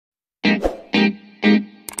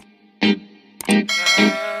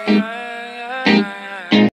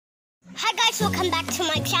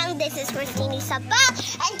this is Christine Isabel,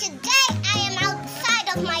 and today I am outside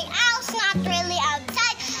of my house, not really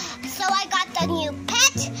outside, so I got a new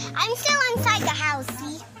pet. I'm still inside the house,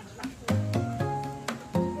 see?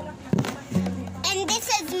 And this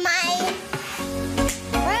is my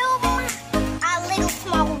room, a little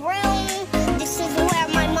small room. This is where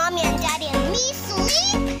my mommy and daddy and me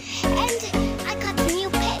sleep, and I got a new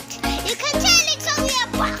pet. You can tell it's only a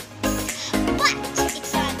box, but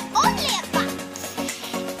it's not only a box.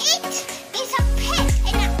 It is a pet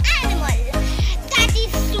and an animal that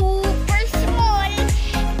is super small,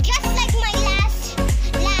 just like my last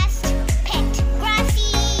pet,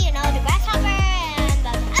 Grassy, you know, the grasshopper. And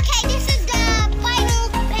okay, this is the final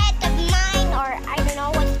pet of mine, or I don't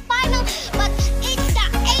know what's final, but it's the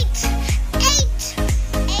eighth.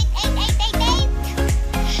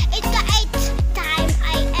 It's the 8th time I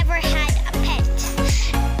ever had a pet,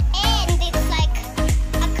 and it's like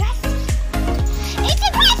a grassy. It's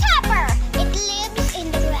a grasshopper. It lives in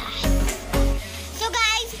the grass. So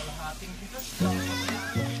guys,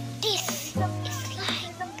 this is like,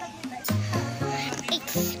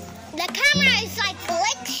 the camera is like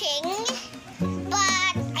glitching,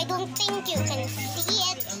 but I don't think you can see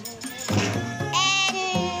it. And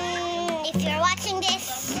if you're watching this,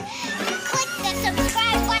 click the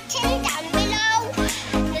subscribe button down below,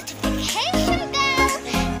 notification bell,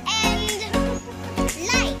 and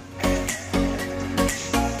like.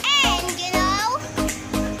 And you know,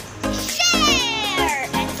 share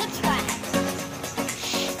and subscribe.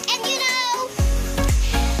 And you know,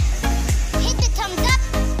 hit the thumbs up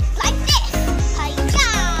like this. Hiya!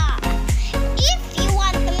 If you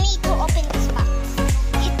want me to open this box,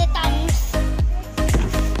 hit the thumbs.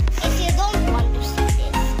 If you don't want to see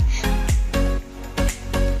this.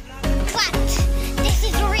 But this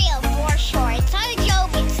is real for sure. It's not a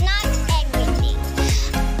joke. It's not everything.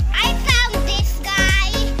 I found this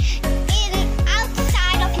guy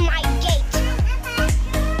outside of my gate.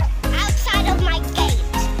 Outside of my gate.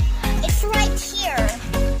 It's right here.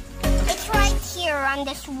 It's right here on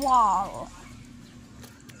this wall.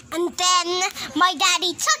 And then my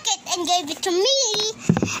daddy took it and gave it to me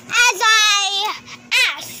as I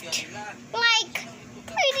asked. Like,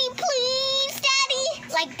 pretty please, daddy.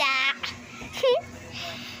 Like that.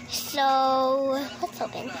 So, let's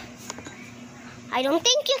open. I don't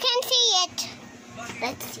think you can see it.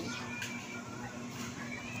 Let's see.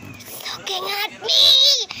 It's looking at me.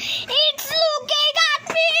 It's looking at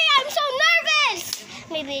me. I'm so nervous.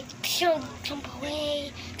 Maybe it should jump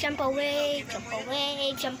away, jump away, jump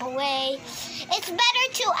away, jump away. It's better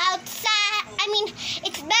to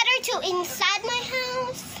it's better to inside my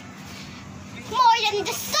house more than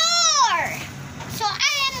the store. So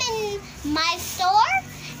I am in my store,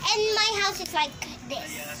 and my house is like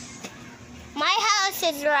this. My house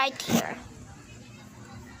is right here.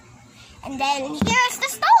 And then here's the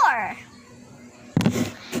store.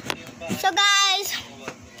 So guys,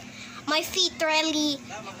 my feet really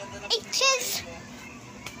itches.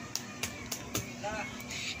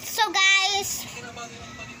 So guys,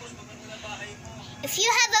 if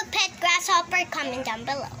you have a pet grasshopper, comment down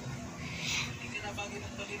below.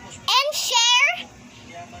 And share,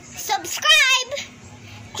 subscribe,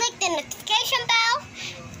 click the notification bell,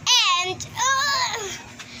 and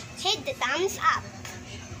hit the thumbs up.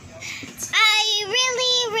 I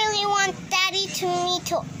really want Daddy to me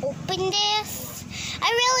to open this. I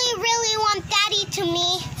really want Daddy to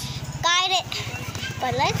me guide it.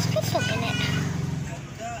 But let's just open it.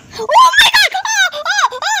 Oh my God!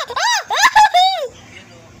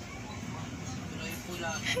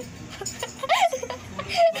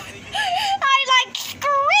 I like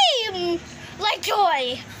scream like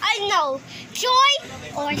joy. I know, joy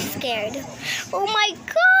or scared. Oh my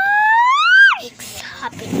God! It's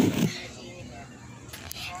happening.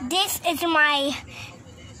 This is my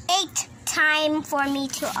 8th time for me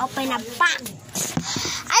to open a box.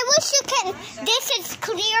 I wish you can. This is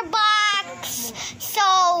clear box,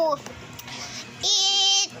 so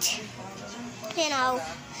it, you know.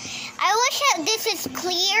 I wish that this is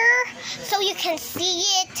clear so you can see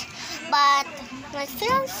it, but let's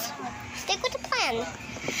just stick with the plan.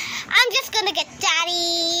 I'm just gonna get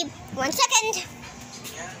Daddy. 1 second.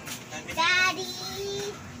 Daddy.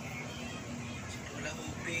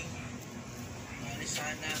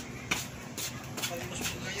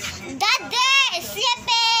 Daddy is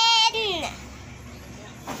sleeping.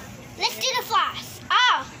 Let's do the floss.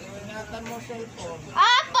 Oh.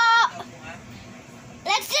 Opo.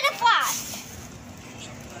 Let's do the floss.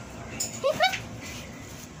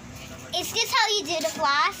 Is this how you do the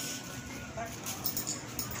floss?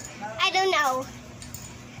 I don't know.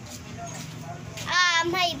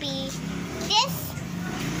 Maybe this,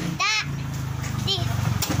 that.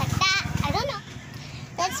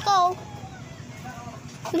 Let's go.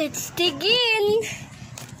 Let's dig in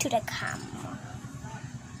to the camera.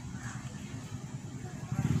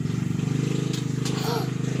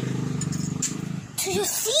 Did you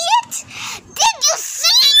see it? Did you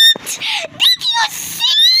see it? Did you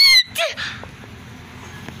see it?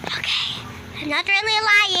 Okay, I'm not really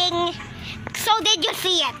lying. So did you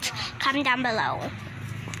see it? Comment down below.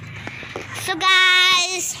 So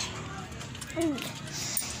guys,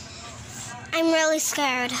 I'm really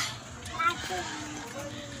scared.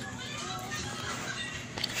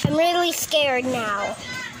 I'm really scared now.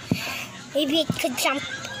 Maybe it could jump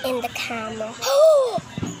in the camera. Oh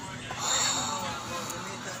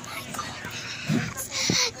my goodness.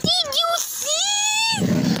 Did you see?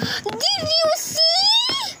 Did you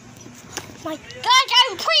see? My gosh,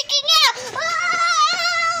 I'm freaking out. Ah!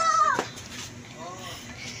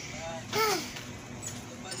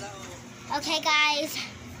 Okay guys,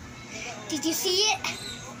 did you see it?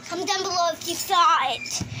 Comment down below if you saw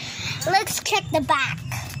it. Let's check the back.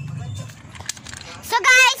 So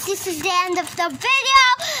guys, this is the end of the video.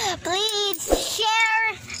 Please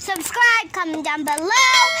share, subscribe, comment down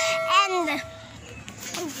below, and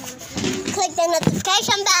click the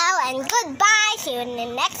notification bell. And goodbye. See you in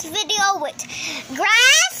the next video with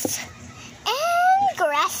grass and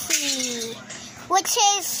grassy, which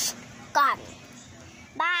is gone.